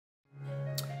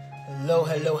Hello,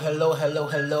 hello, hello, hello,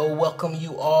 hello. Welcome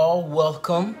you all.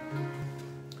 Welcome.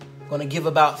 I'm going to give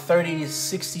about 30 to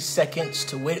 60 seconds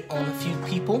to wait on a few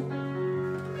people.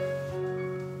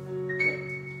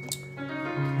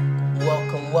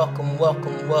 Welcome, welcome,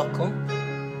 welcome, welcome.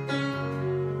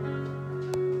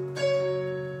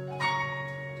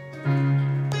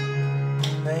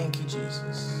 Thank you,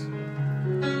 Jesus.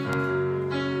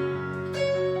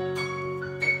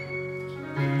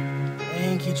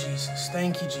 Thank you, Jesus.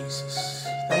 Thank you, Jesus.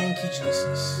 Thank you,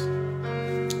 Jesus.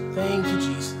 Thank you,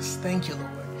 Jesus. Thank you,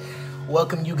 Lord.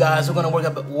 Welcome, you guys. We're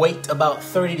going to wait about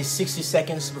 30 to 60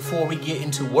 seconds before we get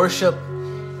into worship.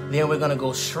 Then we're going to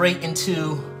go straight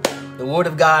into the Word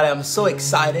of God. I'm so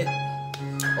excited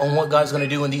on what God's going to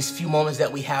do in these few moments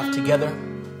that we have together.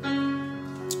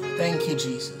 Thank you,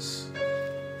 Jesus.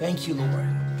 Thank you, Lord.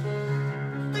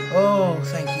 Oh,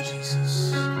 thank you,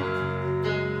 Jesus.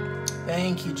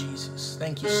 Thank you, Jesus.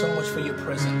 Thank you so much for your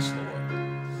presence, Lord.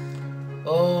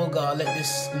 Oh, God, let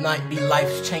this night be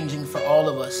life-changing for all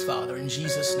of us, Father, in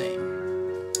Jesus' name.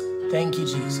 Thank you,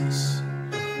 Jesus.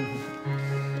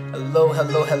 Hello,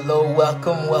 hello, hello.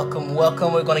 Welcome, welcome,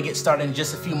 welcome. We're going to get started in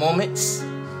just a few moments.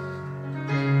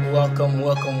 Welcome,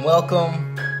 welcome,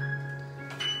 welcome.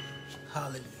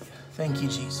 Hallelujah. Thank you,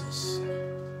 Jesus.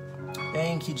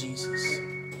 Thank you, Jesus.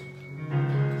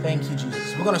 Thank you,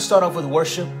 Jesus. We're going to start off with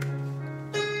worship.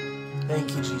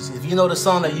 Thank you, Jesus. If you know the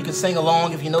song, that you can sing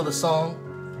along if you know the song.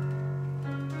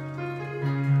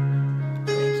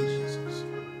 Thank you, Jesus.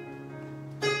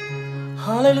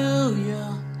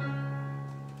 Hallelujah.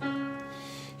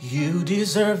 You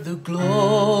deserve the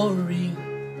glory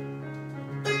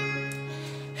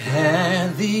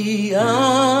and the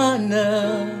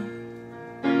honor.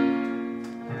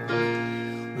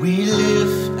 We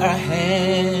lift our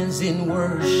hands in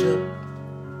worship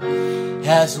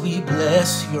as we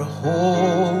bless your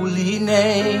holy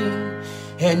name,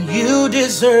 and you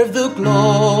deserve the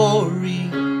glory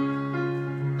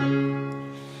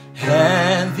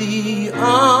and the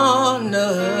honor.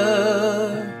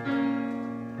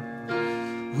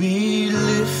 We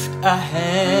lift our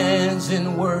hands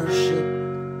in worship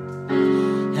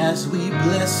as we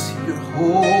bless your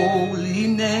holy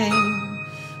name,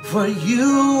 for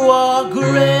you are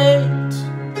great.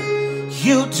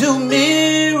 You do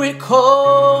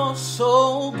miracles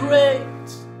so great.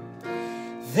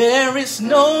 There is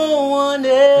no one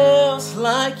else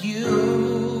like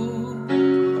you.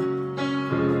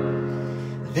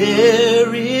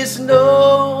 There is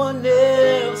no one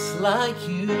else like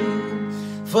you.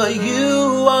 For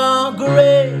you are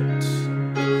great.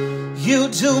 You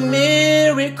do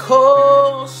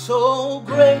miracles so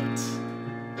great.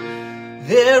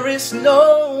 There is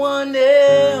no one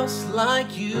else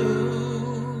like you.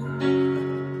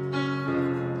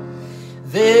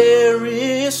 There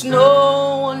is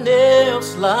no one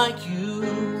else like you,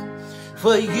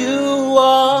 for you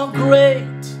are great.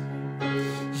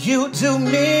 You do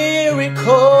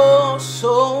miracles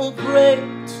so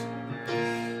great.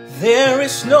 There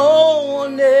is no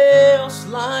one else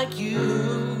like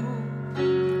you.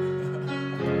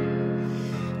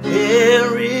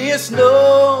 There is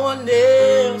no one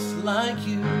else like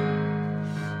you.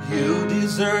 You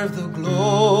deserve the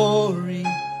glory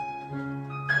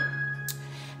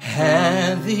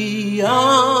and the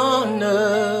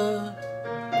honor.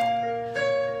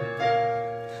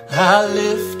 I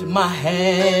lift my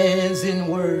hands in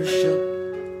worship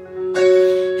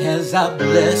as I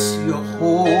bless your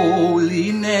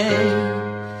holy name.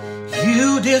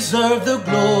 You deserve the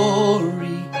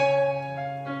glory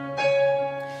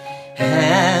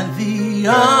and the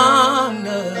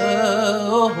honor.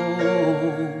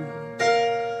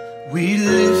 We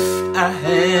lift our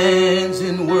hands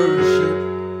in worship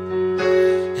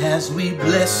as we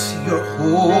bless your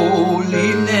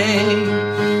holy name,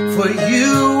 for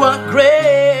you are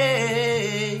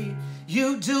great.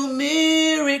 You do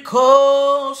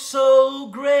miracles so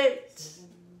great.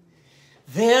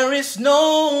 There is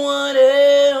no one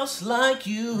else like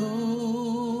you.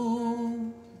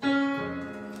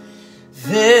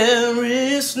 There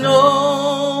is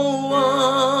no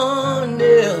one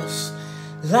else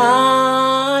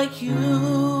like you.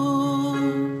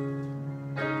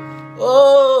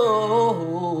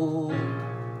 Oh,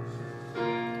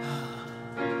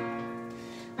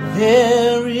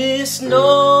 there is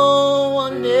no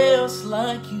one else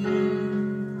like you.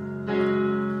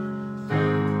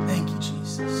 Thank you,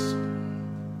 Jesus.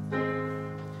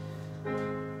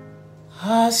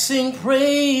 I sing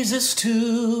praises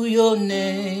to your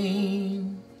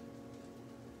name,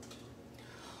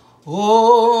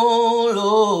 oh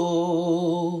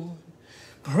Lord.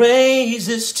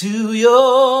 Praises to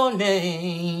your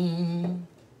name.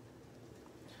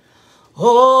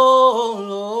 Oh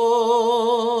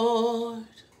Lord,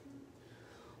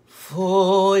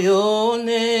 for your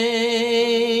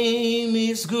name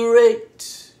is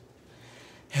great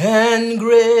and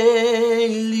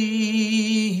greatly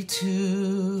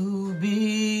to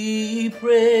be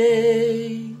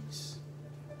praised.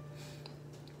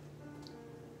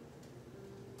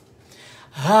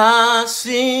 I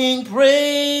sing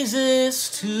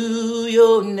praises to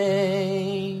your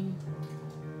name,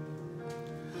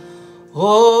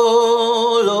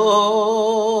 oh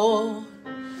Lord,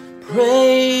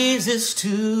 praises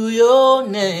to your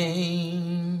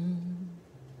name,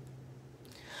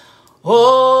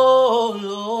 oh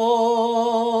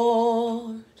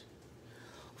Lord,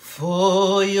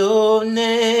 for your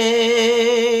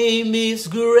name is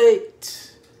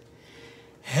great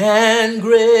and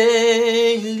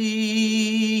greatly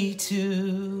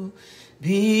to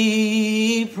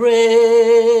be praised.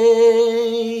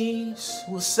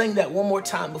 We'll sing that one more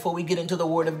time before we get into the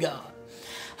Word of God.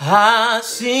 I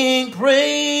sing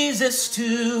praises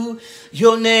to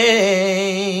your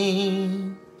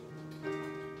name,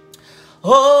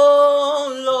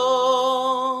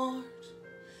 oh Lord,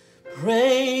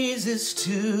 praises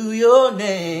to your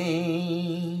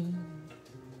name,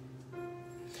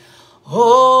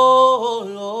 oh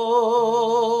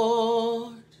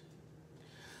Lord,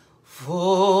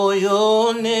 for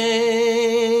your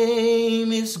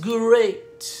name is great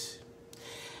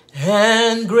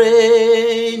and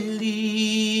greatly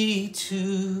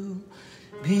to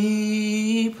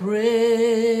be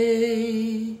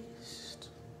praised.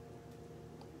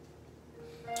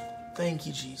 Thank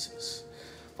you, Jesus.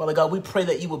 Father God, we pray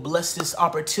that you will bless this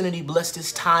opportunity, bless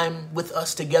this time with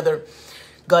us together.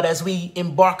 God, as we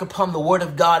embark upon the Word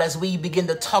of God, as we begin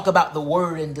to talk about the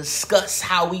Word and discuss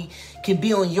how we can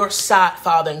be on your side,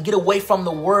 Father, and get away from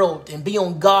the world and be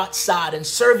on God's side and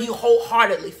serve you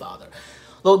wholeheartedly, Father.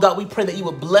 Lord God, we pray that you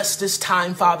will bless this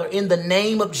time, Father, in the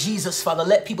name of Jesus, Father.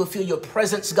 Let people feel your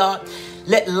presence, God.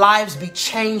 Let lives be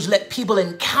changed. Let people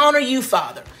encounter you,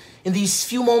 Father, in these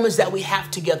few moments that we have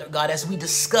together, God, as we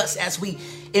discuss, as we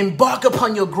embark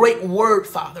upon your great word,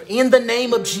 Father, in the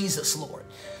name of Jesus, Lord.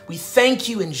 We thank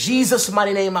you in Jesus'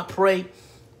 mighty name, I pray.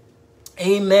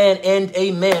 Amen and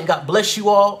amen. God bless you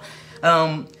all.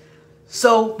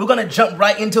 So we're going to jump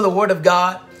right into the Word of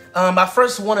God. I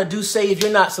first want to say, if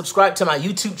you're not subscribed to my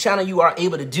YouTube channel, you are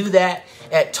able to do that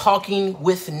at Talking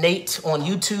with Nate on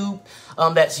YouTube.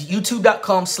 That's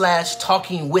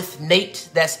youtube.com/Talking with Nate.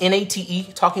 That's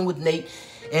Nate, Talking with Nate.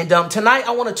 And tonight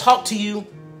I want to talk to you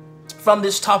from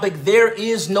this topic. There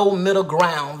is no middle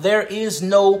ground. There is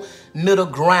no middle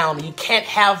ground. You can't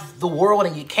have the world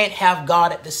and you can't have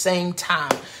God at the same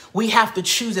time. We have to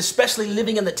choose, especially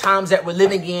living in the times that we're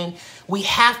living in. We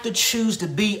have to choose to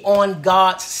be on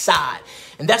God's side.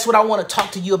 And that's what I want to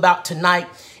talk to you about tonight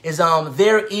is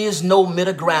there is no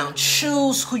middle ground.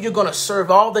 Choose who you're going to serve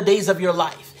all the days of your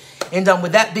life. And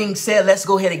with that being said, let's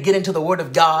go ahead and get into the Word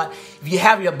of God. If you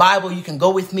have your Bible, you can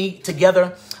go with me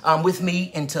together with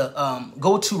me and to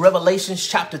go to Revelation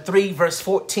chapter 3, verse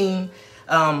 14.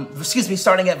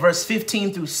 Starting at verse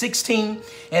 15 through 16.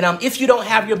 And if you don't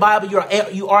have your Bible,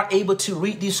 you are able to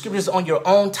read these scriptures on your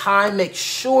own time. Make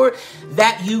sure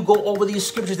that you go over these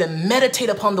scriptures and meditate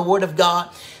upon the Word of God.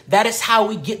 That is how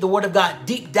we get the Word of God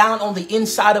deep down on the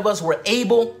inside of us. We're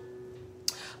able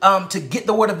to get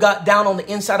the Word of God down on the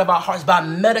inside of our hearts by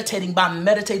meditating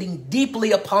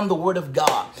deeply upon the Word of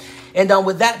God. And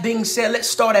with that being said, let's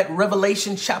start at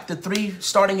Revelation chapter 3,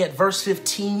 starting at verse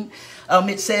 15.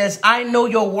 It says, I know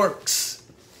your works,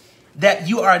 that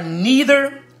you are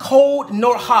neither cold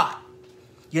nor hot.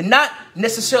 You're not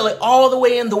necessarily all the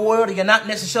way in the world, or you're not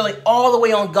necessarily all the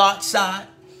way on God's side.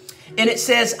 And it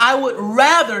says, I would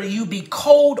rather you be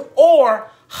cold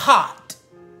or hot.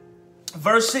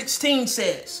 Verse 16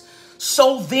 says,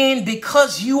 so then,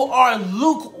 because you are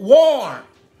lukewarm,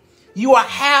 you are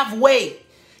halfway,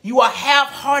 you are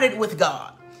half-hearted with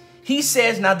God. He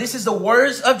says, now this is the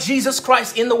words of Jesus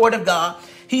Christ in the Word of God.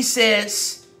 He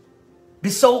says,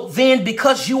 so then,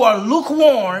 because you are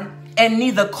lukewarm and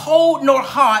neither cold nor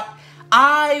hot,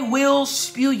 I will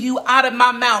spew you out of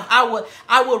my mouth.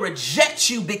 I will reject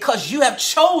you because you have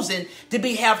chosen to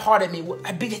be half-hearted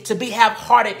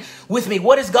with me.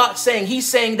 What is God saying? He's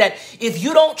saying that if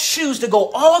you don't choose to go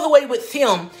all the way with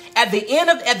Him at the end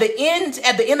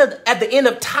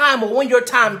of time, or when your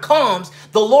time comes,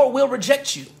 the Lord will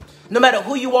reject you. No matter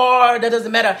who you are, that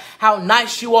doesn't matter how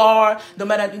nice you are, no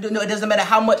matter, it doesn't matter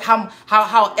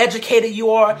how educated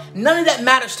you are. None of that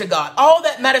matters to God. All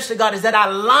that matters to God is that I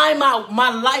line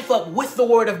my life up with the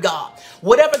word of God.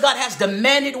 Whatever God has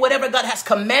demanded, whatever God has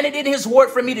commanded in his word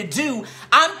for me to do,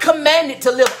 I'm commanded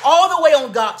to live all the way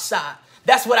on God's side.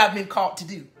 That's what I've been called to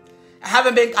do. I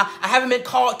haven't been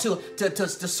called to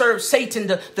serve Satan,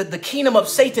 the kingdom of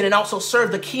Satan, and also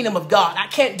serve the kingdom of God. I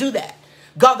can't do that.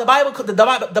 God, the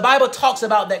Bible talks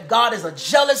about that God is a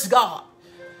jealous God.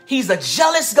 He's a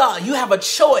jealous God. You have a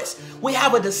choice. We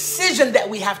have a decision that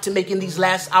we have to make in these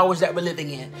last hours that we're living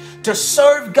in, to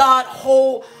serve God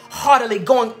wholeheartedly,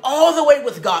 going all the way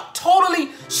with God,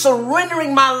 totally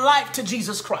surrendering my life to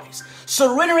Jesus Christ,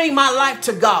 surrendering my life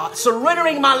to God,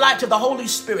 surrendering my life to the Holy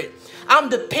Spirit. I'm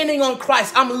depending on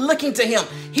Christ. I'm looking to him.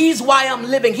 He's why I'm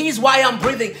living. He's why I'm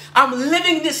breathing. I'm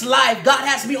living this life. God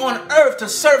has me on earth to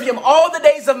serve him all the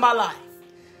days of my life.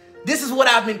 This is what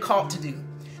I've been called to do.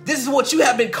 This is what you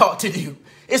have been called to do.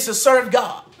 It's to serve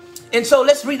God. And so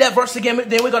let's read that verse again.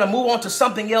 Then we're going to move on to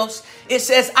something else. It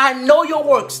says, I know your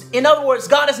works. In other words,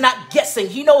 God is not guessing.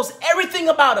 He knows everything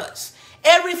about us.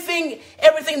 Everything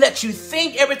that you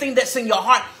think, everything that's in your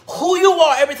heart, who you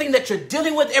are, everything that you're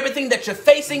dealing with, everything that you're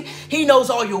facing. He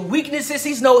knows all your weaknesses.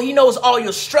 He knows all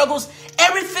your struggles,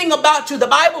 everything about you. The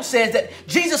Bible says that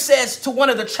Jesus says to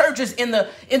one of the churches in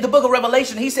the book of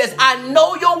Revelation, he says, I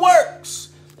know your works.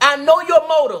 I know your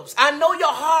motives. I know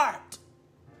your heart.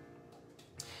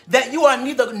 That you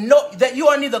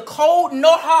are neither cold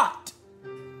nor hot.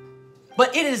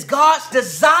 But it is God's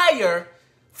desire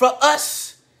for us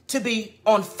to be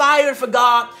on fire for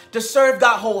God, to serve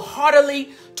God wholeheartedly,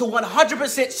 to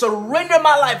 100% surrender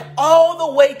my life all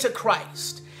the way to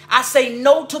Christ. I say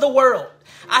no to the world.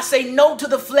 I say no to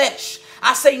the flesh.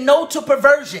 I say no to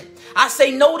perversion. I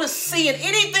say no to sin.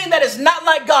 Anything that is not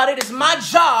like God, it is my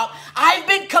job. I've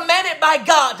been commanded by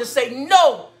God to say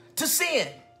no to sin,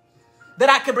 that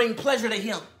I can bring pleasure to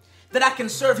him, that I can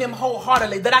serve him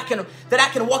wholeheartedly, that I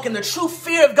can walk in the true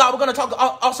fear of God. We're going to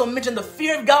also mention the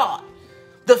fear of God.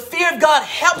 The fear of God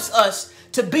helps us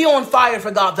to be on fire for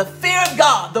God. The fear of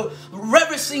God, the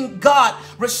reverencing God,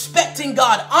 respecting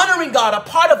God, honoring God. A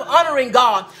part of honoring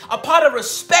God, a part of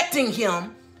respecting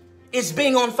him is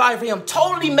being on fire for him.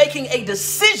 Totally making a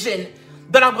decision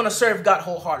that I'm going to serve God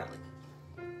wholeheartedly.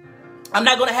 I'm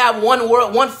not going to have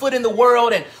one foot in the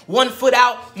world and one foot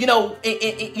out,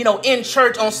 in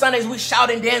church. On Sundays, we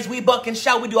shout and dance, we buck and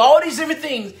shout, we do all these different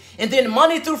things. And then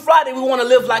Monday through Friday, we want to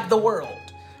live like the world.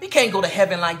 We can't go to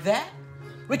heaven like that.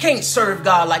 We can't serve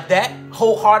God like that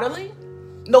wholeheartedly.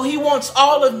 No, he wants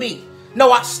all of me.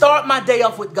 No, I start my day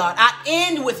off with God. I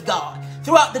end with God.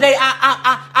 Throughout the day,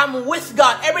 I'm with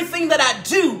God. Everything that I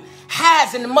do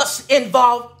has and must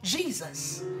involve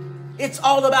Jesus. It's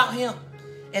all about him.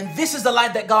 And this is the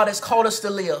life that God has called us to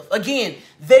live. Again,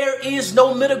 there is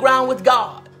no middle ground with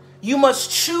God. You must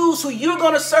choose who you're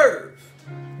going to serve.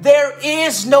 There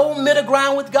is no middle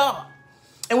ground with God.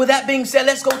 And with that being said,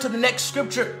 let's go to the next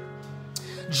scripture.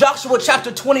 Joshua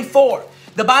chapter 24.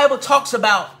 The Bible talks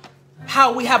about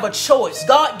how we have a choice.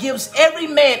 God gives every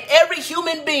man, every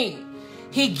human being,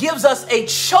 he gives us a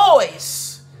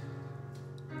choice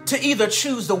to either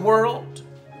choose the world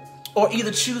or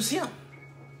either choose him.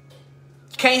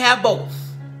 Can't have both.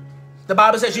 The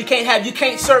Bible says you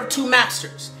can't serve two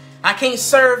masters. I can't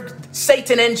serve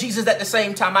Satan and Jesus at the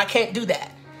same time. I can't do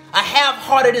that. A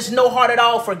half-hearted is no heart at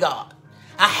all for God.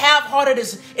 A half-hearted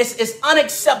is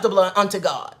unacceptable unto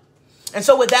God. And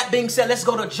so with that being said, let's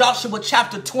go to Joshua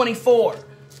chapter 24.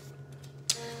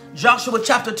 Joshua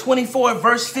chapter 24,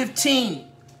 verse 15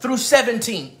 through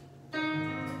 17.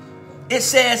 It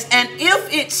says, and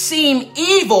if it seem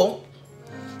evil,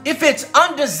 if it's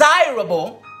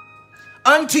undesirable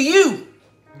unto you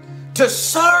to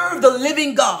serve the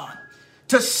living God,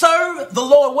 to serve the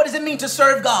Lord. What does it mean to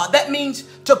serve God? That means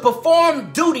to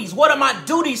perform duties. What are my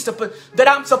duties that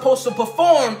I'm supposed to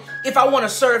perform if I want to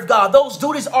serve God? Those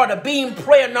duties are to be in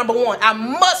prayer, number one. I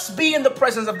must be in the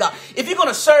presence of God. If you're going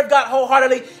to serve God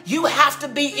wholeheartedly, you have to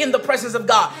be in the presence of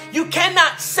God. You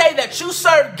cannot say that you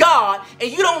serve God and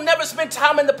you don't never spend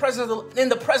time in the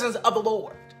presence of the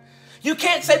Lord. You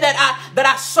can't say that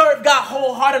I serve God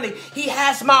wholeheartedly. He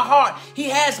has my heart.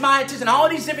 He has my intention. All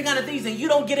these different kind of things, and you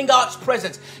don't get in God's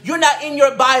presence. You're not in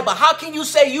your Bible. How can you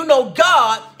say you know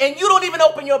God and you don't even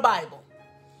open your Bible?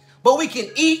 But we can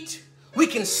eat. We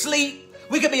can sleep.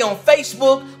 We can be on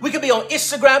Facebook. We can be on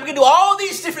Instagram. We can do all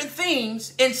these different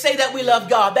things and say that we love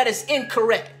God. That is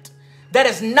incorrect. That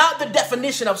is not the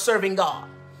definition of serving God.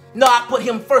 No, I put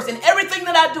him first. In everything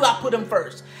that I do, I put him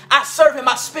first. I serve him.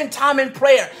 I spend time in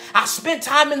prayer. I spend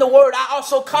time in the word. I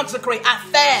also consecrate. I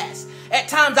fast. At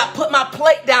times I put my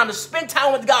plate down to spend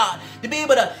time with God, to be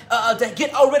able to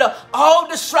get rid of all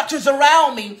distractions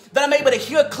around me, that I'm able to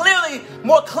hear clearly,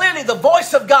 more clearly, the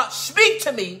voice of God speak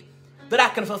to me, that I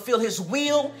can fulfill his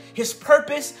will, his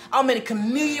purpose. I'm in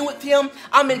communion with him.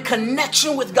 I'm in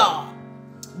connection with God.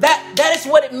 That is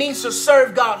what it means to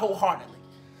serve God wholeheartedly.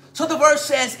 So the verse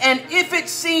says, and if it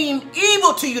seem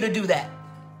evil to you to do that,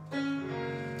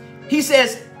 he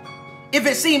says, if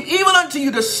it seem evil unto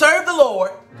you to serve the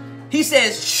Lord, he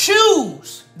says,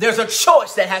 choose. There's a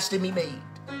choice that has to be made.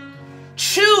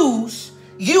 Choose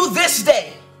you this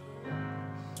day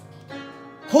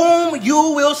whom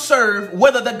you will serve,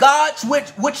 whether the gods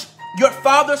which your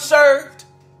father served.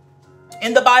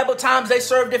 In the Bible times, they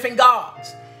served different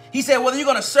gods. He said, whether you're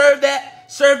going to serve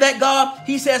that God,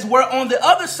 he says, we're on the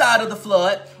other side of the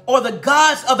flood, or the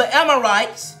gods of the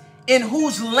Amorites in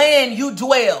whose land you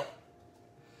dwell.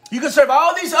 You can serve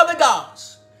all these other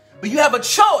gods, but you have a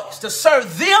choice to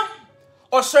serve them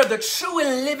or serve the true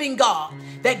and living God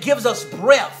that gives us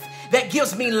breath, that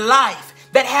gives me life,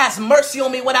 that has mercy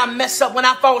on me when I mess up, when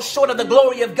I fall short of the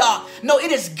glory of God. No,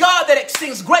 it is God that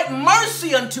extends great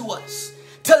mercy unto us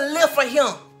to live for him.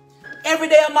 Every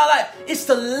day of my life is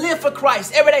to live for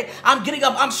Christ. Every day I'm getting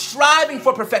up, I'm striving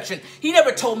for perfection. He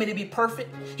never told me to be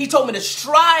perfect. He told me to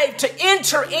strive to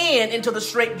enter into the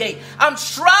straight gate. I'm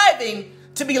striving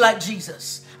to be like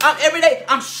Jesus. Every day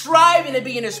I'm striving to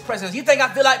be in his presence. You think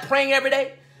I feel like praying every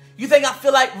day? You think I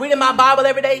feel like reading my Bible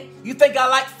every day? You think I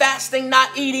like fasting,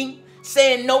 not eating,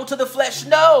 saying no to the flesh?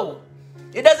 No,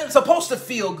 it doesn't supposed to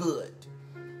feel good.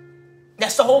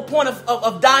 That's the whole point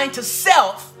of dying to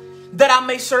self, that I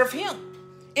may serve him.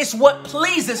 It's what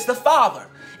pleases the Father.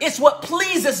 It's what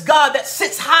pleases God, that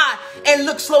sits high and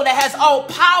looks low, that has all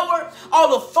power,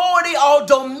 all authority, all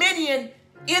dominion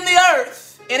in the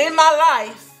earth and in my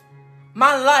life.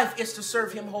 My life is to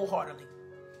serve him wholeheartedly.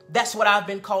 That's what I've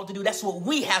been called to do. That's what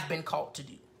we have been called to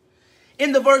do.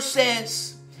 In the verse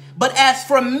says, but as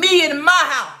for me and my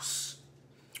house,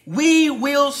 we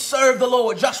will serve the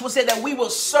Lord. Joshua said that we will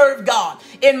serve God.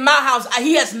 In my house,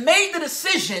 he has made the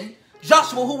decision.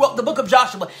 Joshua, who wrote the book of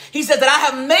Joshua, he said that I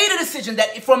have made a decision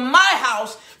that from my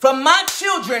house, from my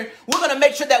children, we're going to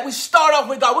make sure that we start off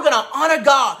with God. We're going to honor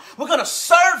God. We're going to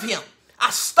serve him.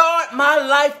 I start my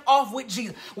life off with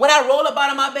Jesus. When I roll up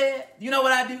out of my bed, you know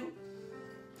what I do?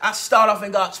 I start off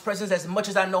in God's presence as much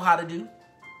as I know how to do.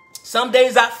 Some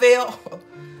days I fail.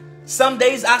 Some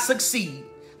days I succeed.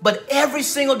 But every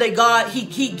single day, God,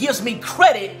 he gives me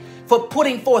credit for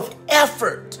putting forth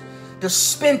effort to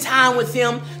spend time with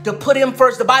him, to put him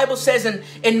first. The Bible says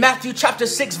in Matthew chapter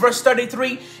 6, verse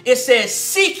 33, it says,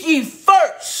 seek ye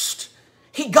first.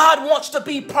 God wants to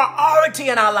be priority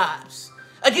in our lives.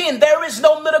 Again, there is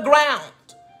no middle ground.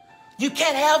 You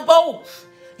can't have both.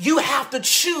 You have to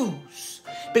choose.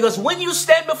 Because when you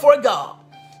stand before God,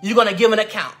 you're going to give an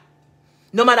account.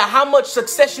 No matter how much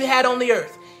success you had on the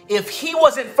earth, if he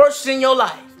wasn't first in your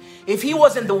life, if he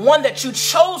wasn't the one that you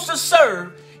chose to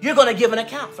serve, you're going to give an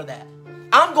account for that.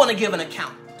 I'm going to give an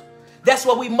account. That's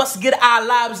why we must get our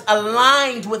lives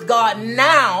aligned with God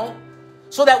now,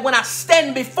 so that when I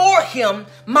stand before him,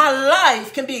 my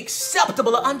life can be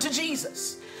acceptable unto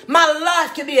Jesus. My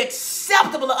life can be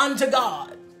acceptable unto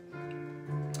God,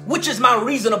 which is my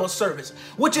reasonable service,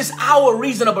 which is our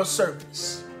reasonable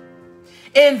service.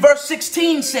 In verse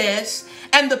 16 says,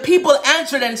 and the people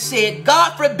answered and said,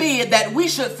 God forbid that we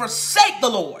should forsake the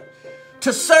Lord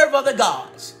to serve other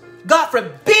gods. God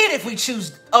forbid if we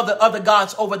choose other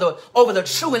gods over the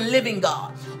true and living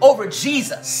God, over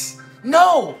Jesus.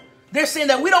 No, they're saying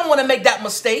that we don't want to make that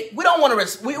mistake. We don't want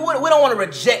to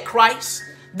reject Christ.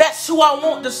 That's who I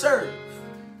want to serve.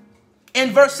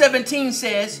 And verse 17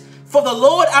 says, for the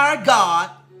Lord our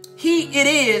God, he it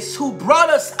is who brought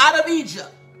us out of Egypt.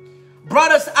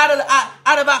 Brought us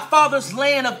out of our father's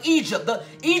land of Egypt.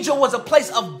 Egypt was a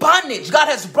place of bondage. God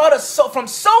has brought us from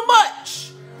so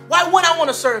much. Why wouldn't I want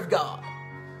to serve God?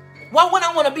 Why wouldn't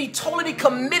I want to be totally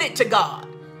committed to God?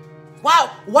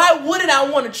 Why wouldn't I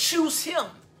want to choose him?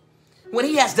 When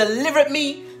he has delivered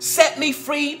me, set me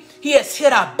free, he has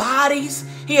hit our bodies.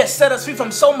 He has set us free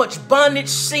from so much bondage,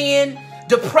 sin,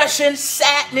 depression,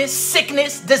 sadness,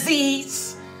 sickness,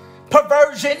 disease,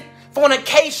 perversion,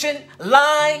 fornication,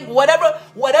 lying,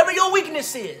 whatever your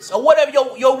weakness is, or whatever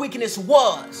your weakness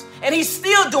was. And he's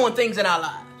still doing things in our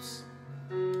lives.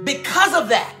 Because of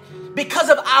that, because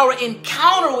of our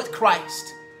encounter with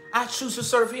Christ, I choose to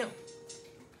serve him.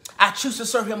 I choose to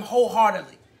serve him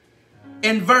wholeheartedly.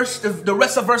 In the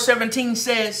rest of verse 17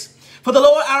 says, For the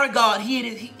Lord our God, he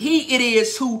it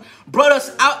is who brought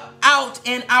us out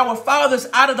and our fathers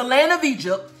out of the land of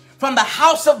Egypt from the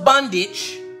house of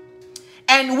bondage,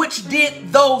 and which did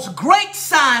those great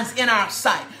signs in our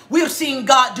sight. We have seen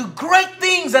God do great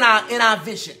things in our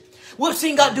vision. We've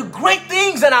seen God do great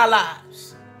things in our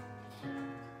lives,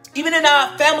 even in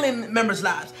our family members'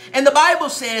 lives. And the Bible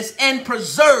says, and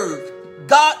preserved.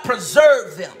 God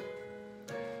preserved them.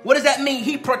 What does that mean?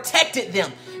 He protected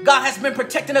them. God has been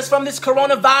protecting us from this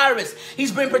coronavirus.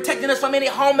 He's been protecting us from any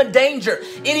harm or danger,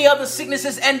 any other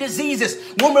sicknesses and diseases.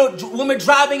 When we're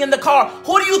driving in the car,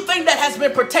 who do you think that has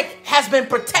been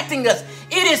protecting us?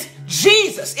 It is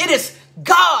Jesus. It is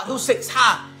God who sits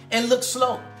high and looks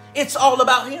low. It's all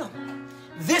about him.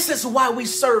 This is why we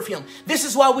serve him. This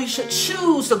is why we should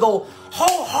choose to go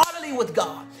wholeheartedly with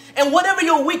God. And whatever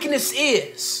your weakness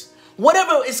is,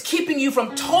 whatever is keeping you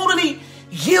from totally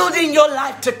yielding your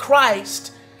life to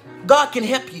Christ, God can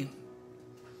help you.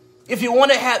 If you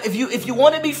want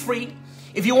to be free,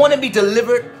 if you want to be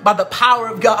delivered by the power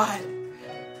of God,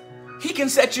 he can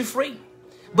set you free.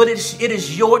 But it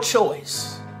is your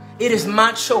choice. It is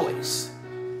my choice.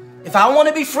 If I want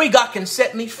to be free, God can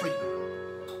set me free.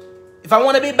 If I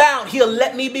want to be bound, he'll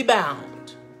let me be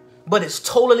bound. But it's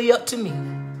totally up to me.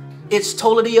 It's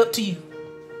totally up to you.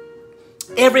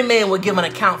 Every man will give an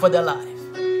account for their life.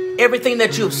 Everything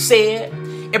that you've said,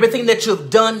 everything that you've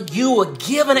done, you will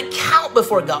give an account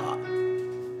before God.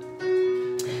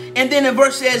 And then in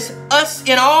verse says, us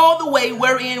in all the way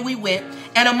wherein we went,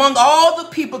 and among all the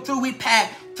people through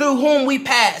whom we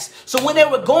passed. So when they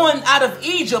were going out of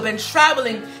Egypt and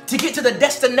traveling to get to the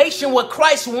destination where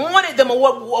Christ wanted them,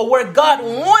 or where God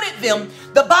wanted them,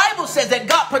 the Bible says that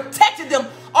God protected them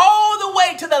all the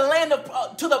way to the land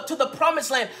of to the promised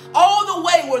land, all the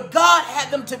way where God had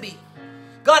them to be.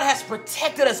 God has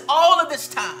protected us all of this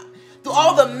time, through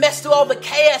all the mess, through all the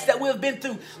chaos that we have been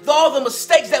through all the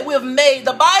mistakes that we have made.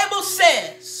 The Bible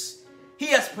says he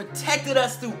has protected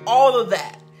us through all of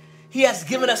that. He has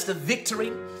given us the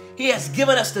victory. He has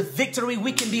given us the victory.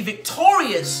 We can be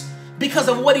victorious because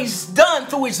of what he's done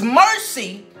through his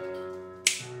mercy.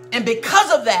 And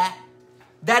because of that,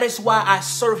 that is why I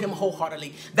serve him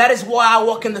wholeheartedly. That is why I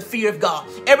walk in the fear of God.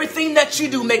 Everything that you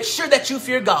do, make sure that you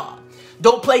fear God.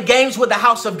 Don't play games with the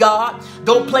house of God.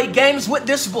 Don't play games with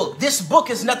this book. This book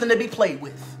is nothing to be played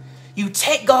with. You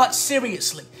take God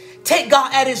seriously. Take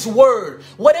God at his word.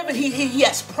 Whatever he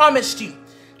has promised you,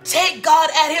 take God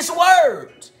at his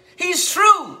word. He's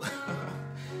true.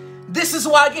 This is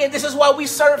why we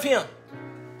serve him.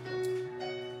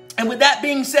 And with that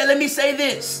being said, let me say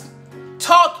this.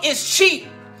 Talk is cheap.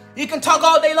 You can talk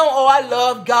all day long. Oh, I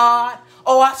love God.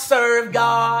 Oh, I serve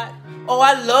God. Oh,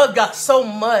 I love God so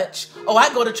much. Oh,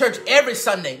 I go to church every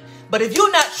Sunday. But if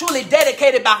you're not truly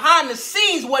dedicated behind the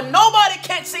scenes where nobody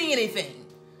can't see anything,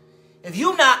 if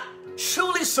you're not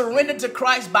truly surrendered to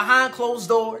Christ behind closed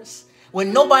doors,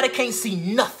 when nobody can't see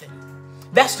nothing,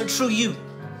 that's the true you.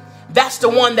 That's the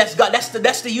one that's God.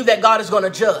 That's the you that God is going to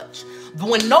judge. But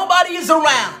when nobody is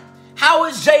around, how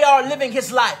is JR living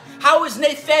his life? How is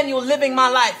Nathaniel living my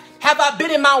life? Have I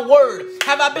been in my word?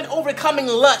 Have I been overcoming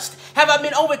lust? Have I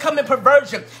been overcoming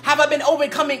perversion? Have I been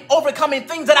overcoming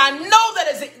things that I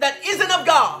know that isn't of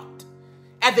God?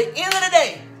 At the end of the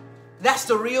day, that's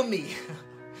the real me.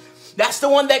 That's the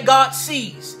one that God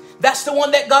sees. That's the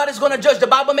one that God is going to judge. The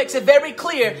Bible makes it very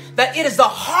clear that it is the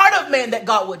heart of man that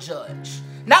God will judge,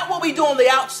 not what we do on the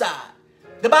outside.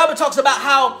 The Bible talks about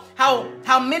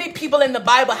how many people in the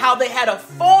Bible, how they had a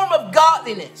form of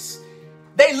godliness.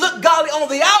 They looked godly on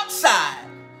the outside,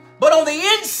 but on the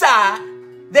inside,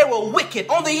 they were wicked.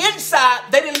 On the inside,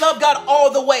 they didn't love God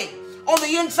all the way. On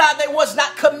the inside, they was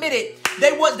not committed.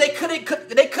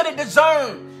 They couldn't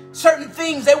discern certain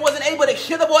things. They wasn't able to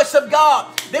hear the voice of God.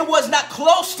 They was not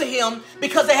close to him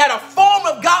because they had a form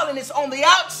of godliness on the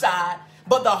outside,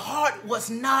 but the heart was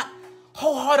not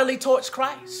wholeheartedly towards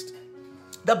Christ.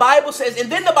 The Bible says,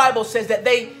 and then the Bible says that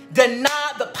they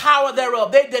denied the power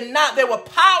thereof. They were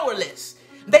powerless.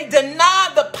 They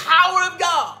denied the power of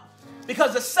God,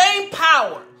 because the same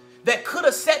power that could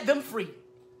have set them free,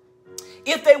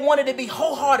 if they wanted to be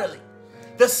wholeheartedly,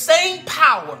 the same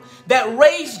power that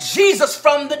raised Jesus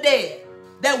from the dead,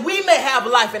 that we may have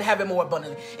life and have it more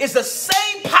abundantly, is the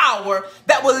same power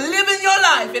that will live in your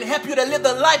life and help you to live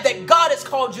the life that God has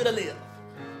called you to live.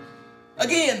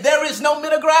 Again, there is no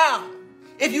middle ground.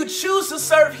 If you choose to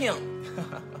serve him,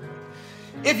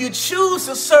 if you choose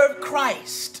to serve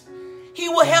Christ, he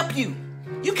will help you.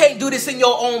 You can't do this in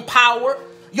your own power,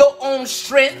 your own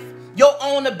strength, your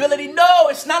own ability. No,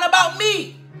 it's not about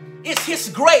me. It's his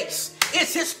grace.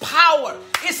 It's his power.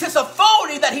 It's his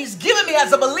authority that he's given me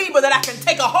as a believer that I can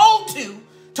take a hold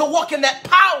to walk in that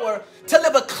power, to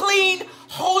live a clean,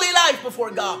 holy life before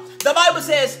God. The Bible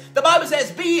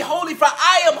says, be ye holy for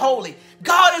I am holy.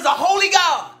 God is a holy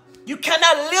God. You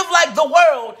cannot live like the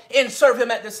world and serve him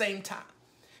at the same time.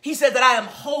 He said that I am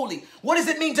holy. What does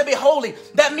it mean to be holy?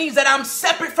 That means that I'm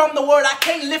separate from the world. I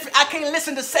can't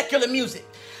listen to secular music.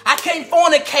 I can't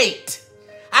fornicate.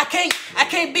 I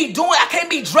can't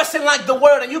be dressing like the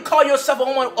world. And you call yourself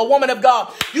a woman of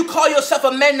God. You call yourself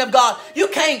a man of God. You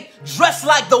can't dress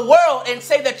like the world and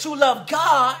say that you love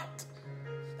God.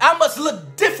 I must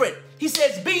look different. He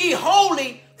says, be ye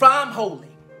holy, for I'm holy.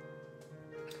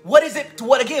 What does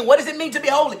it mean to be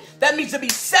holy? That means to be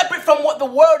separate from what the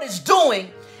world is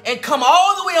doing and come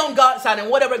all the way on God's side.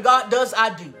 And whatever God does,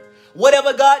 I do.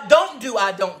 Whatever God don't do,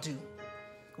 I don't do.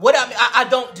 I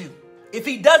don't do. If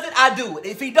he does it, I do it.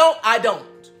 If he don't, I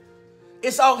don't.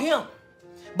 It's all him.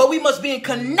 But we must be in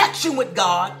connection with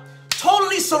God,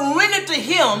 totally surrendered to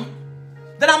him,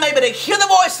 that I'm able to hear the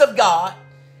voice of God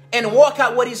and walk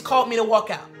out what he's called me to walk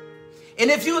out. And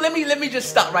if you, let me just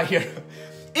stop right here.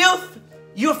 If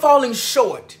you're falling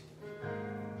short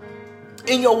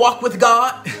in your walk with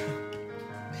God,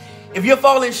 if you're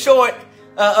falling short,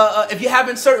 if you're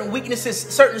having certain weaknesses,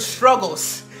 certain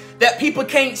struggles that people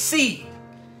can't see,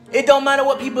 it don't matter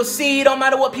what people see. It don't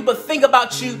matter what people think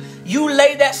about you. You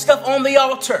lay that stuff on the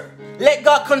altar. Let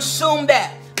God consume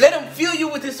that. Let him fill you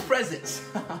with his presence.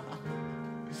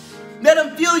 Let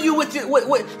him fill you with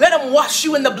let him wash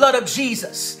you in the blood of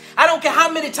Jesus. I don't care how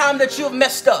many times that you have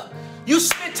messed up. You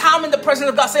spend time in the presence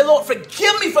of God. Say, Lord,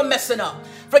 forgive me for messing up.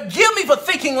 Forgive me for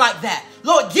thinking like that.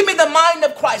 Lord, give me the mind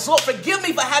of Christ. Lord, forgive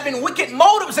me for having wicked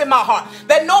motives in my heart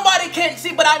that nobody can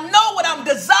see, but I know what I'm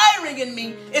desiring in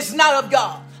me is not of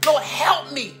God. Lord,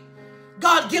 help me.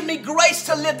 God, give me grace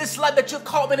to live this life that you've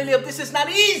called me to live. This is not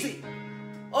easy.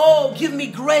 Oh, give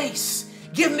me grace.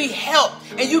 Give me help.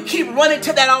 And you keep running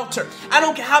to that altar. I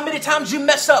don't care how many times you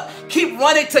mess up. Keep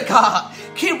running to God.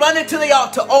 Keep running to the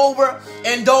altar over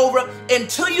and over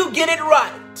until you get it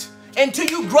right. Until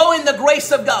you grow in the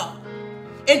grace of God.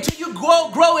 Until you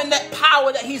grow in that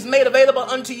power that he's made available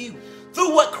unto you.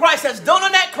 Through what Christ has done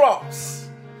on that cross.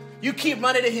 You keep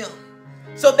running to him.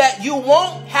 So that you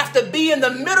won't have to be in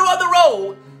the middle of the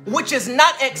road, which is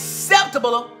not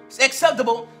acceptable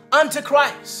unto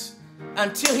Christ.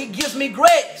 Until he gives me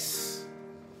grace,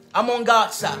 I'm on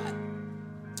God's side.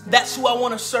 That's who I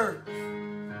want to serve.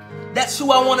 That's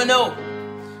who I want to know.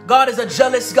 God is a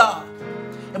jealous God.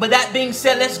 And with that being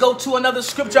said, let's go to another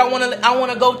scripture I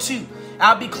want to go to.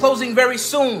 I'll be closing very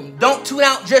soon. Don't tune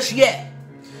out just yet.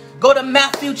 Go to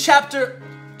Matthew chapter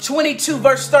 22,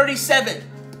 verse 37.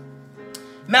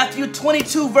 Matthew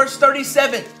 22, verse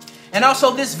 37. And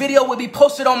also this video will be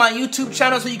posted on my YouTube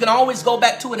channel, so you can always go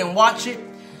back to it and watch it.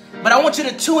 But I want you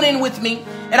to tune in with me,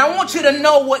 and I want you to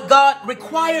know what God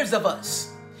requires of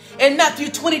us. In Matthew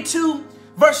 22,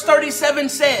 verse 37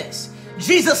 says,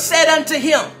 Jesus said unto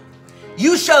him,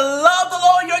 you shall love the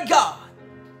Lord your God.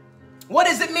 What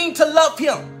does it mean to love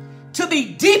him? To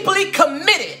be deeply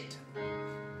committed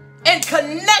and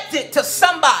connected to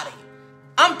somebody.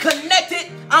 I'm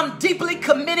connected. I'm deeply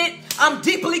committed. I'm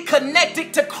deeply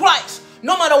connected to Christ.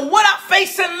 No matter what I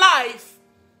face in life,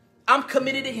 I'm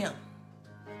committed to him.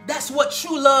 That's what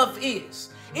true love is.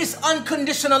 It's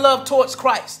unconditional love towards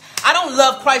Christ. I don't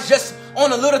love Christ just on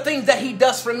the little things that he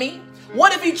does for me.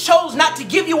 What if he chose not to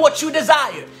give you what you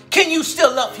desire? Can you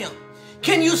still love him?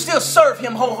 Can you still serve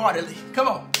him wholeheartedly? Come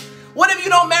on. What if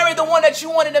you don't marry the one that you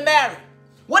wanted to marry?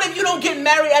 What if you don't get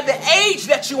married at the age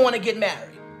that you want to get married?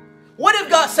 What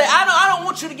if God said, I don't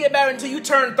want you to get married until you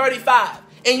turn 35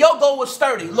 and your goal was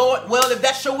 30? Lord, well, if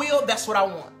that's your will, that's what I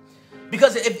want.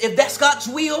 Because if that's God's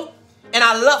will and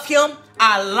I love him,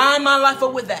 I align my life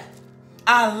up with that.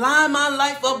 I align my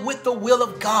life up with the will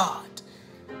of God.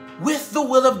 With the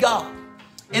will of God.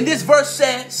 And this verse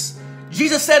says,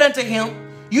 Jesus said unto him,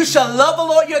 you shall love the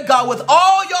Lord your God with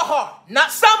all your heart.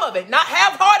 Not some of it, not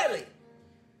half-heartedly.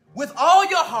 With all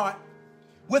your heart,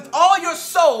 with all your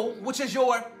soul, which is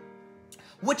your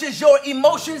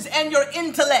emotions and your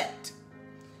intellect,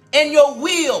 and your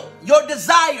will, your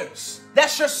desires.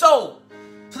 That's your soul.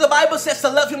 So the Bible says to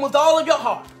love him with all of your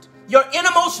heart, your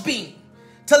innermost being,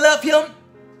 to love him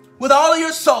with all of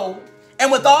your soul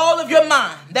and with all of your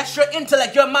mind. That's your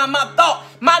intellect, your mind,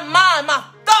 my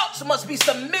thoughts must be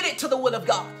submitted to the will of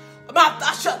God. The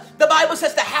Bible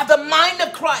says to have the mind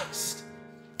of Christ.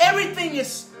 Everything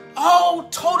is all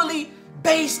totally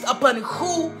based upon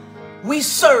who we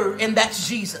serve, and that's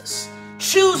Jesus.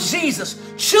 Choose Jesus.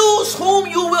 Choose whom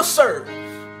you will serve.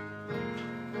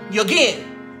 You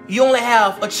You only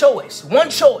have a choice, one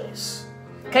choice.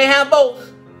 Can't have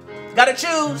both. Got to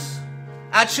choose.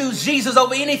 I choose Jesus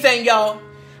over anything, y'all.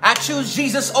 I choose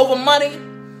Jesus over money.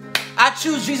 I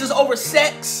choose Jesus over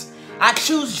sex. I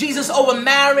choose Jesus over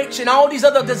marriage and all these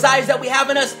other desires that we have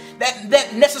in us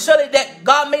that necessarily that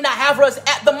God may not have for us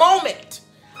at the moment.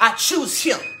 I choose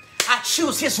him. I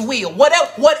choose his will.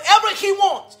 Whatever he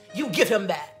wants, you give him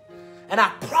that. And I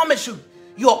promise you,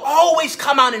 you'll always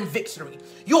come out in victory.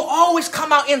 You'll always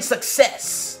come out in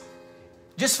success.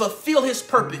 Just fulfill his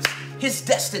purpose, his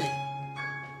destiny.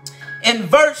 And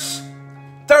verse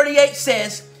 38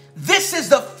 says, this is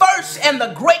the first and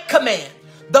the great command.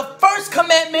 The first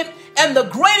commandment and the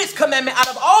greatest commandment out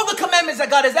of all the commandments that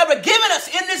God has ever given us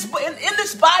in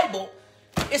this Bible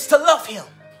is to love him.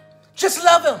 Just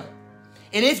love him.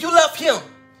 And if you love him,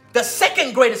 the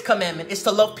second greatest commandment is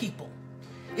to love people.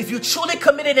 If you're truly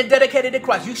committed and dedicated to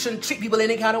Christ, you shouldn't treat people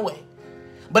any kind of way.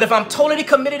 But if I'm totally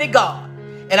committed to God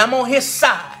and I'm on his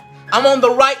side, I'm on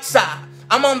the right side,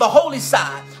 I'm on the holy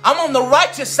side, I'm on the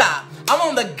righteous side, I'm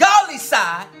on the godly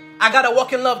side, I got to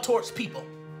walk in love towards people.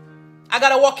 I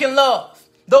got to walk in love.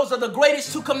 Those are the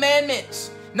greatest two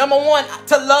commandments. Number one,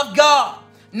 to love God.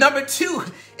 Number two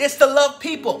is to love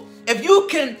people. If you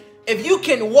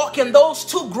can walk in those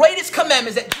two greatest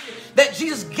commandments that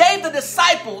Jesus gave the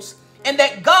disciples and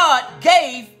that God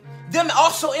gave them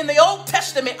also in the Old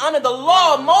Testament under the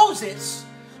law of Moses,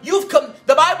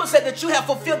 the Bible said that you have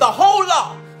fulfilled the whole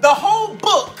law, the whole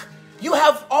book. You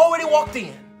have already walked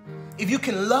in. If you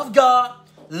can love God,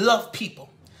 love people.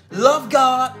 Love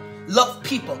God, love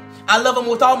people. I love him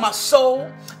with all my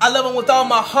soul. I love him with all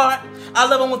my heart. I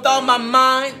love him with all my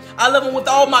mind. I love him with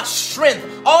all my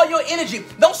strength. All your energy.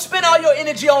 Don't spend all your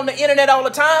energy on the internet all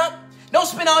the time. Don't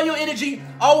spend all your energy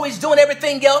always doing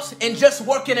everything else and just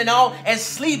working and all and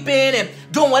sleeping and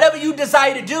doing whatever you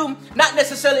desire to do. Not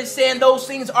necessarily saying those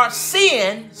things are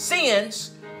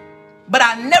sins, but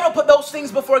I never put those things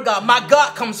before God. My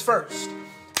God comes first.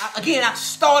 I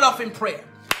start off in prayer.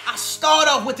 I start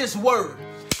off with his word.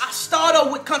 I start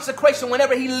off with consecration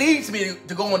whenever he leads me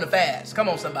to go on the fast. Come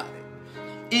on, somebody.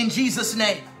 In Jesus'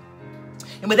 name.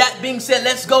 And with that being said,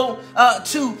 let's go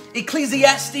to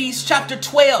Ecclesiastes chapter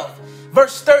 12,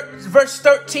 verse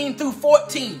 13 through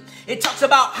 14. It talks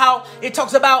about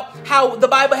how the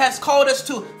Bible has called us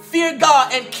to fear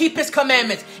God and keep his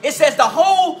commandments. It says the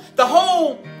whole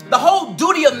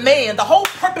duty of man, the whole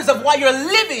purpose of why you're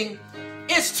living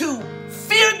is to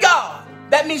fear God.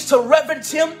 That means to reverence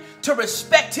him, to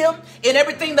respect him in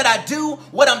everything that I do,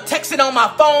 what I'm texting on my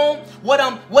phone, what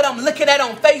I'm looking at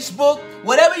on Facebook,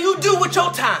 whatever you do with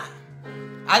your time.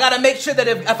 I got to make sure that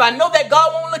if I know that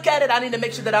God won't look at it, I need to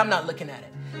make sure that I'm not looking at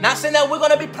it. Not saying that we're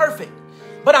going to be perfect,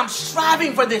 but I'm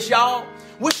striving for this, y'all.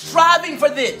 We're striving for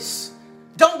this.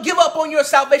 Don't give up on your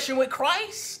salvation with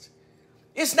Christ.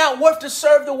 It's not worth to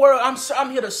serve the world.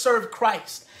 I'm here to serve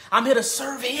Christ. I'm here to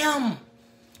serve him.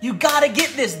 You got to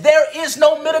get this. There is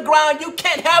no middle ground. You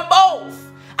can't have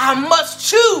both. I must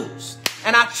choose.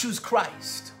 And I choose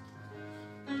Christ.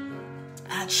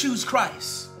 I choose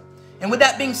Christ. And with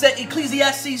that being said,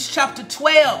 Ecclesiastes chapter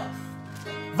 12,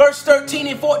 verse 13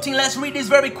 and 14. Let's read this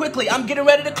very quickly. I'm getting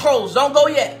ready to close. Don't go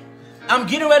yet. I'm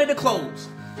getting ready to close.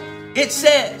 It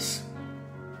says,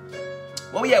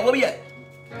 where we at?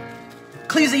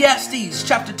 Ecclesiastes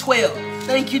chapter 12.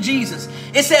 Thank you, Jesus.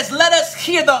 It says, let us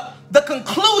hear the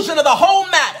conclusion of the whole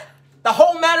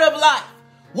matter of life,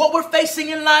 what we're facing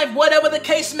in life, whatever the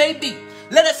case may be.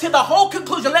 Let us hear the whole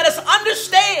conclusion. Let us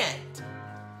understand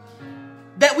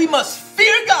that we must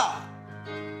fear God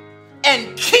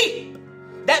and keep.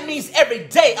 That means every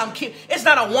day I'm keeping. It's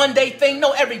not a one-day thing.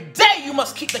 No, every day you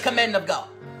must keep the commandment of God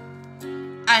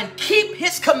and keep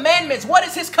his commandments. What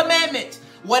is his commandments?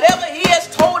 Whatever he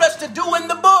has told us to do in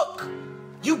the book,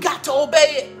 you got to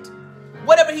obey it.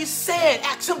 Whatever he said,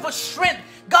 ask him for strength.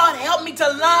 God, help me to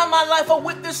line my life up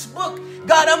with this book.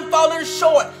 God, I'm falling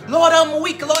short. Lord, I'm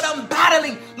weak. Lord, I'm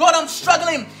battling. Lord, I'm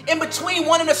struggling in between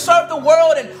wanting to serve the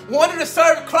world and wanting to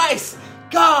serve Christ.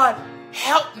 God,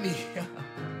 help me.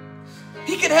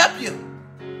 He can help you.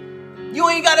 You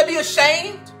ain't got to be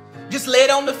ashamed. Just lay it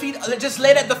on the feet. Just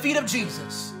lay it at the feet of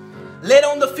Jesus. Lay it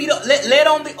on the feet. Lay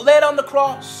it on the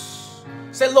cross.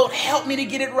 Say, Lord, help me to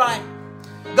get it right.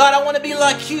 God, I want to be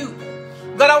like you.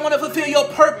 God, I want to fulfill your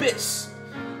purpose,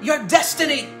 your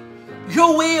destiny,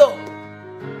 your will.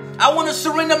 I want to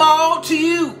surrender my all to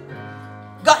you.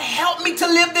 God, help me to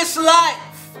live this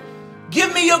life.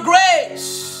 Give me your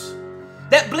grace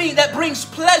that brings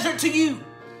pleasure to you.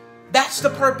 That's the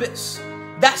purpose.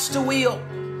 That's the will.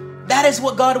 That is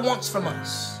what God wants from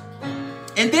us.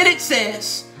 And then it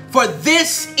says, for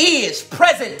this is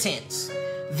present tense.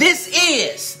 This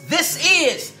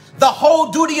is the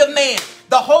whole duty of man.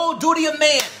 The whole duty of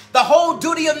man. The whole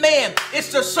duty of man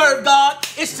is to serve God,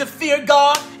 is to fear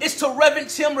God, is to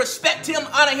reverence him, respect him,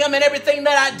 honor him in everything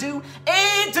that I do,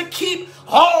 and to keep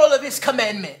all of his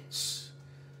commandments.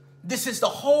 This is the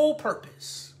whole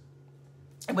purpose.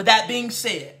 And with that being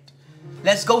said,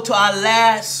 let's go to our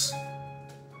last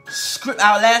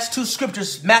two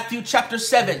scriptures, Matthew chapter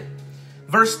 7,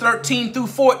 verse 13 through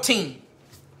 14.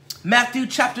 Matthew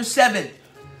chapter 7,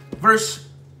 verse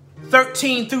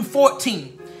 13 through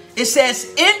 14. It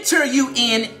says, enter you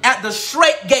in at the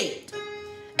straight gate,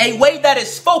 a way that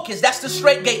is focused. That's the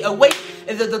straight gate. A way,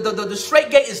 the straight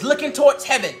gate is looking towards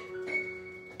heaven.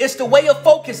 It's the way of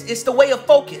focus. It's the way of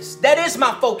focus. That is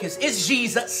my focus. It's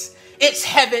Jesus. It's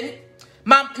heaven.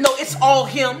 It's all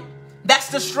him. That's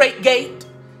the straight gate.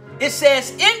 It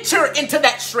says, enter into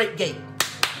that straight gate.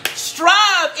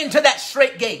 Strive into that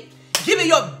straight gate. Give it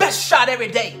your best shot every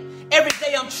day. Every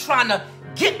day I'm trying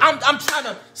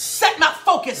to set my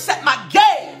focus, set my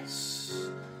gaze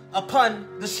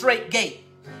upon the straight gate.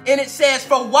 And it says,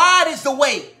 for wide is the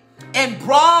way and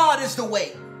broad is the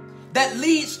way that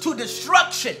leads to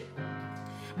destruction.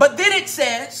 But then it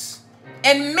says,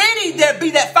 and many there be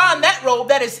that find that road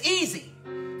that is easy.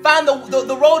 Find the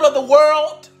road of the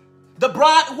world, the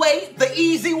broad way, the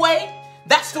easy way.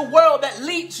 That's the world that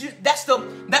leads you. That's the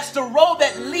road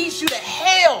that leads you to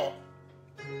hell.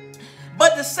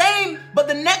 But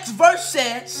the next verse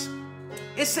says,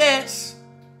 it says,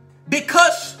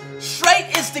 because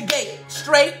straight is the gate,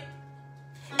 straight,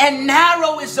 and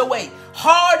narrow is the way,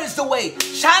 hard is the way,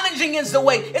 challenging is the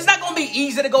way. It's not going to be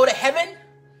easy to go to heaven.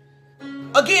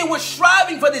 Again, we're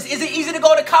striving for this. Is it easy to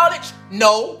go to college?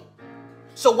 No.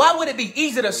 So why would it be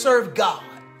easy to serve God?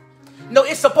 No,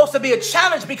 it's supposed to be a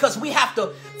challenge because we have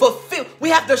to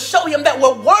show him that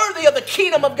we're worthy of the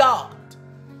kingdom of God.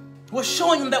 We're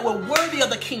showing him that we're worthy of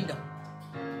the kingdom.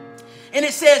 And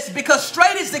it says, because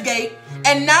straight is the gate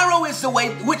and narrow is the way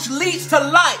which leads to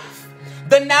life.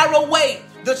 The narrow way,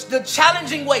 the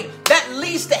challenging way that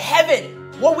leads to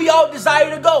heaven, where we all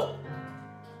desire to go.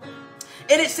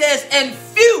 And it says, and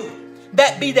few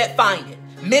that be that find it.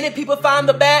 Many people find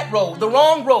the bad road, the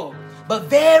wrong road, but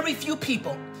very few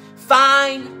people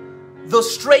find the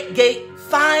straight gate,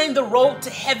 find the road to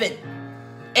heaven.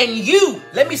 And you,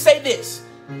 let me say this,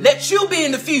 let you be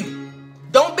in the few.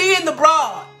 Don't be in the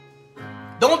broad.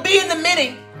 Don't be in the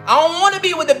many. I don't want to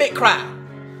be with the big crowd.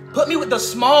 Put me with the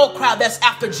small crowd that's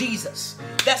after Jesus.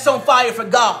 That's on fire for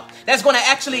God. That's going to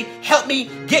actually help me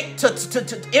get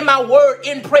to in my word,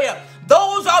 in prayer.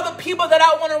 Those are the people that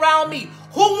I want around me.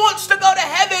 Who wants to go to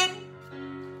heaven?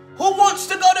 Who wants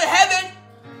to go to heaven?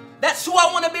 That's who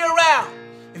I want to be around.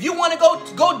 If you want to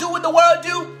go do what the world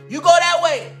do, you go that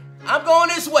way. I'm going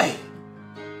this way.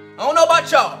 I don't know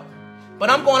about y'all, but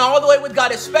I'm going all the way with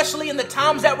God, especially in the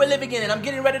times that we're living in. And I'm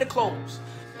getting ready to close.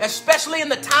 Especially in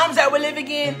the times that we're living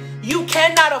in, you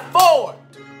cannot afford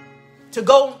to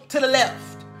go to the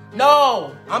left.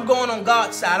 No, I'm going on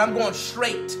God's side. I'm going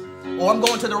straight, or I'm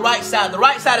going to the right side. The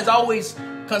right side is always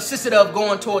consisted of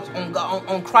going towards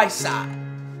on Christ's side.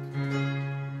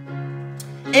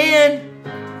 And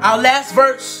our last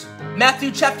verse,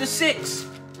 Matthew chapter 6,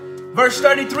 verse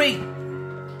 33.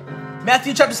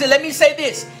 Matthew chapter 6. Let me say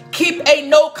this. Keep a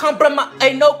no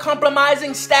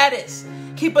compromising status.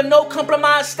 Keep a no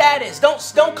compromise status.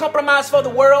 Don't compromise for the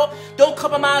world. Don't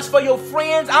compromise for your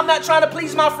friends. I'm not trying to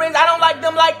please my friends. I don't like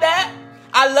them like that.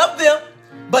 I love them.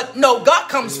 But no, God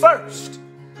comes first.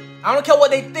 I don't care what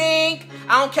they think.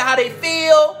 I don't care how they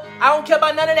feel. I don't care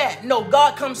about none of that. No,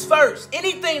 God comes first.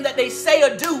 Anything that they say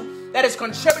or do that is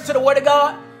contrary to the word of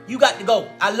God, you got to go.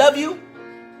 I love you,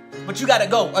 but you got to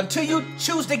go. Until you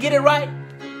choose to get it right,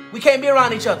 we can't be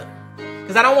around each other.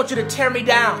 Because I don't want you to tear me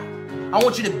down. I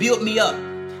want you to build me up.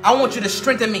 I want you to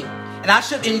strengthen me.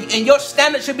 And your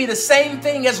standard should be the same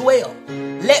thing as well.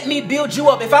 Let me build you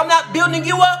up. If I'm not building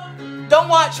you up, don't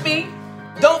watch me.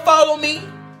 Don't follow me.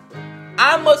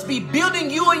 I must be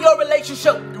building you and your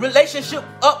relationship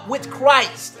up with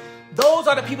Christ. Those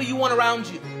are the people you want around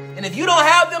you. And if you don't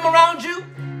have them around you,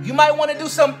 you might want to do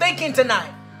some thinking tonight.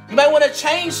 You might want to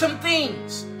change some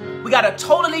things. We got to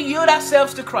totally yield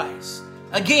ourselves to Christ.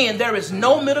 Again, there is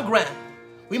no middle ground.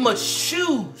 We must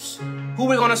choose who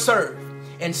we're going to serve.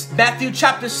 And Matthew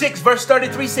chapter 6, verse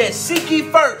 33 says, seek ye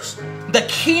first the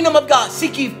kingdom of God.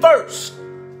 Seek ye first.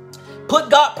 Put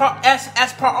God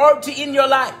as priority in your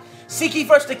life. Seek ye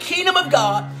first the kingdom of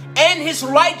God and his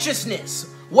righteousness.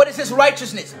 What is his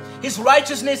righteousness? His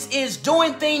righteousness is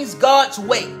doing things God's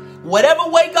way. Whatever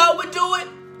way God would do it,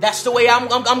 that's the way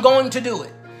I'm going to do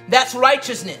it. That's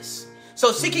righteousness.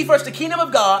 So seek ye first the kingdom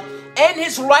of God and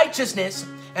his righteousness,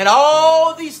 And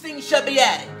all these things shall be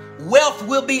added. Wealth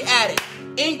will be added.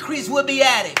 Increase will be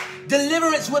added.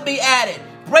 Deliverance will be added.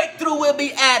 Breakthrough will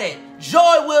be added.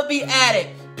 Joy will be added.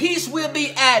 Peace will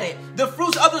be added. The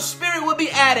fruits of the Spirit will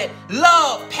be added.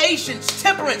 Love, patience,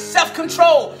 temperance,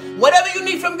 self-control. Whatever you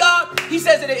need from God, he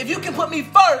says that if you can put me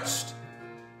first,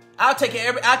 I'll take care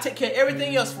of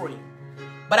everything else for you.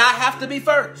 But I have to be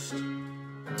first.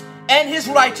 And his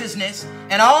righteousness,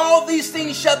 and all these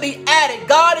things shall be added.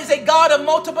 God is a God of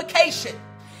multiplication.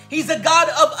 He's a God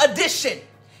of addition.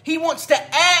 He wants to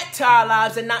add to our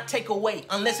lives and not take away.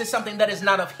 Unless it's something that is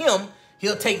not of him,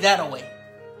 he'll take that away.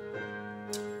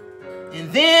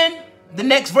 And then the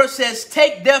next verse says,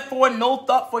 take therefore no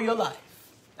thought for your life.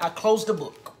 I close the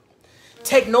book.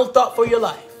 Take no thought for your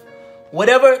life.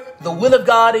 Whatever the will of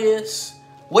God is,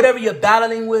 whatever you're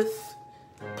battling with,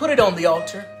 put it on the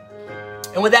altar.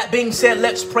 And with that being said,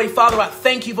 let's pray. Father, I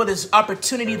thank you for this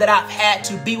opportunity that I've had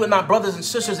to be with my brothers and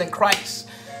sisters in Christ.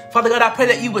 Father God, I pray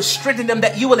that you will strengthen them,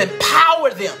 that you will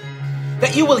empower them,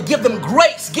 that you will give them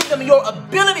grace, give them your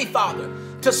ability, Father,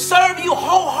 to serve you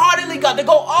wholeheartedly, God, to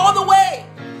go all the way.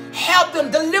 Help them,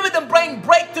 deliver them, bring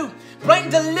breakthrough, bring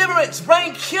deliverance,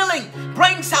 bring healing,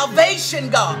 bring salvation,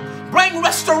 God, bring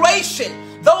restoration.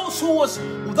 Those who was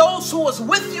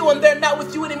with you and they're not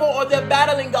with you anymore, or they're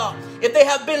battling, God. If they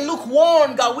have been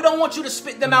lukewarm, God, we don't want you to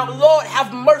spit them out. Lord,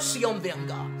 have mercy on them,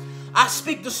 God. I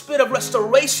speak the spirit of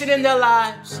restoration in their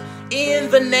lives in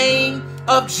the name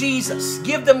of Jesus.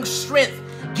 Give them strength,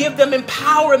 give them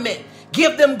empowerment,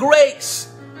 give them grace,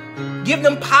 give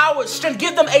them power, strength,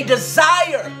 give them a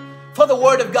desire for the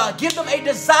word of God. Give them a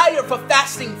desire for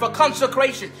fasting, for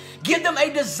consecration. Give them a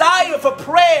desire for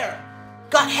prayer.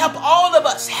 God, help all of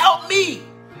us. Help me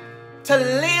to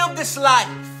live this life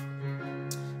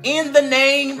in the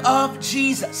name of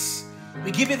Jesus.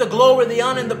 We give you the glory, the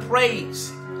honor, and the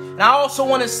praise. And I also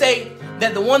want to say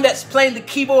that the one that's playing the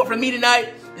keyboard for me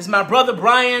tonight is my brother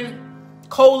Brian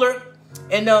Kohler.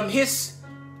 And his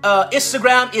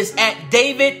Instagram is at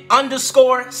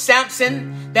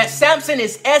David_Samson. That Samson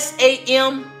is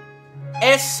SAMSOON.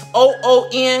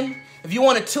 If you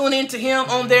want to tune in to him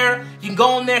on there, you can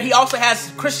go on there. He also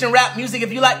has Christian rap music.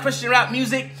 If you like Christian rap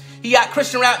music, he got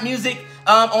Christian rap music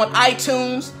on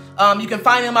iTunes. You can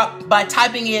find him out by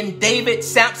typing in David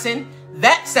Samson.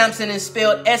 That Samson is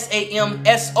spelled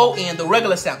SAMSON, the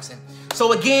regular Samson.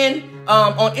 So again,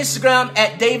 on Instagram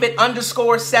at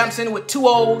David_Samson with 2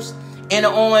 O's. And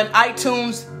on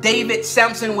iTunes, David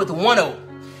Samson with 1 O.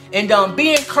 And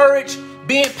be encouraged,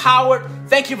 be empowered.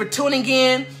 Thank you for tuning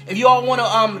in. If you all want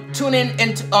to tune in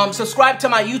and subscribe to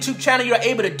my YouTube channel, you're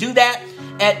able to do that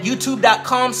at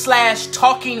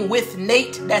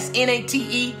youtube.com/talkingwithnate. That's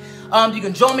NATE. You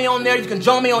can join me on there. You can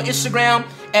join me on Instagram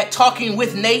at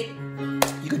talkingwithnate.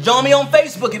 You can join me on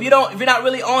Facebook. If you're not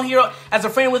really on here as a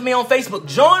friend with me on Facebook,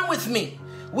 join with me.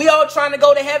 We all trying to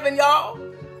go to heaven, y'all.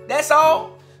 That's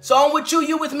all. So I'm with you,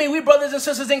 you with me. We brothers and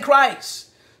sisters in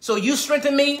Christ. So you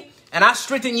strengthen me and I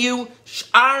strengthen you.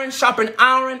 Iron sharpen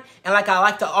iron. And like I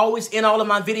like to always end all of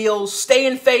my videos, stay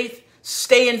in faith,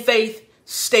 stay in faith,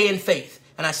 stay in faith.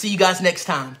 And I see you guys next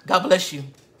time. God bless you.